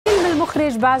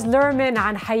المخرج باز لورمان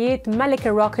عن حياة ملك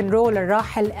الروك اند رول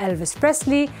الراحل إلفيس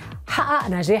بريسلي حقق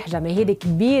نجاح جماهيري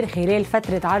كبير خلال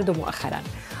فترة عرضه مؤخراً.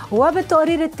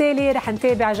 وبالتقرير التالي رح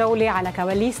نتابع جولة على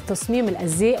كواليس تصميم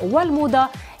الأزياء والموضة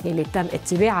اللي تم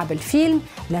اتباعها بالفيلم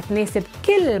لتناسب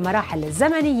كل المراحل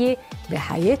الزمنية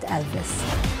بحياة إلفيس.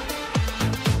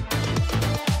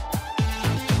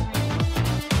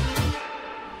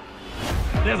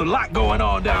 There's a lot going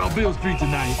on down on Beale Street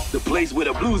tonight. The place where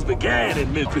the blues began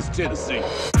in Memphis, Tennessee.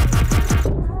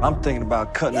 I'm thinking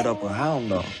about cutting it up with Hound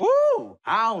Dog. Ooh,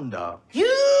 Hound Dog. You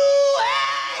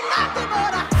ain't nothing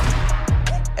but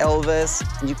a... Elvis,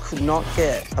 you could not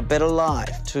get a better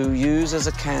life to use as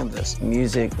a canvas.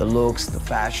 Music, the looks, the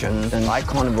fashion, an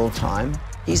icon of all time.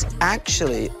 He's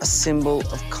actually a symbol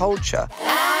of culture.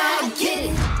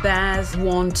 Baz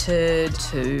wanted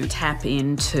to tap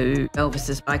into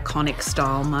Elvis's iconic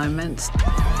style moments.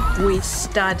 We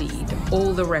studied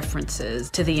all the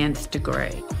references to the nth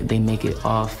degree. They make it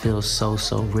all feel so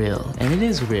real. And it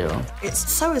is real.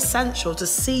 It's so essential to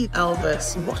see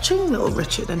Elvis watching Little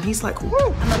Richard and he's like,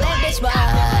 woo!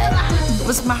 It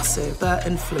was massive, their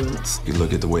influence. You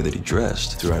look at the way that he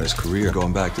dressed throughout his career,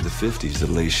 going back to the 50s, the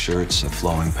lace shirts and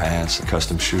flowing pants, the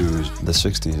custom shoes, the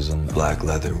 60s and black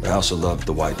leather. I also loved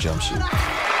the white jumpsuit.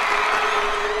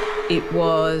 It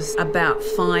was about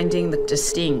finding the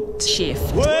distinct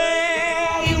shift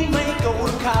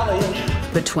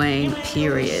between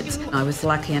periods. I was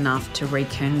lucky enough to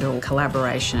rekindle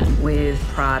collaboration with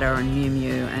Prada and Miu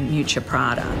Miu and Miuccia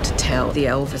Prada to tell the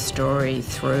Elvis story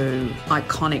through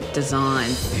iconic design.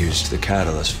 He was the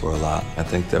catalyst for a lot. I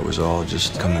think that was all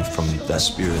just coming from that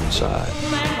spirit inside.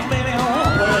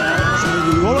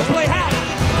 You wanna play